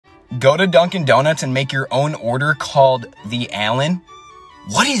Go to Dunkin' Donuts and make your own order called the Allen?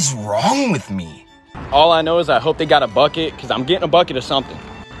 What is wrong with me? All I know is I hope they got a bucket, because I'm getting a bucket of something.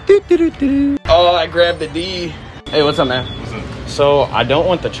 Oh, I grabbed the D. Hey, what's up, man? What's up? So I don't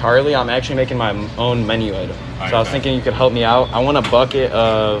want the Charlie. I'm actually making my own menu item. So I was thinking you could help me out. I want a bucket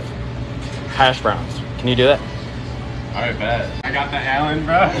of hash browns. Can you do that? All right, bet. I got the Allen,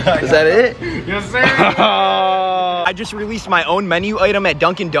 bro. Is that it? Yes, sir. I just released my own menu item at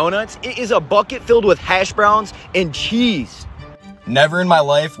Dunkin' Donuts. It is a bucket filled with hash browns and cheese. Never in my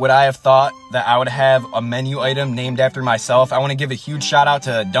life would I have thought that I would have a menu item named after myself. I want to give a huge shout out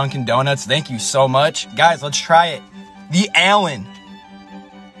to Dunkin' Donuts. Thank you so much. Guys, let's try it. The Allen.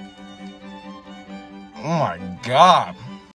 Oh my God.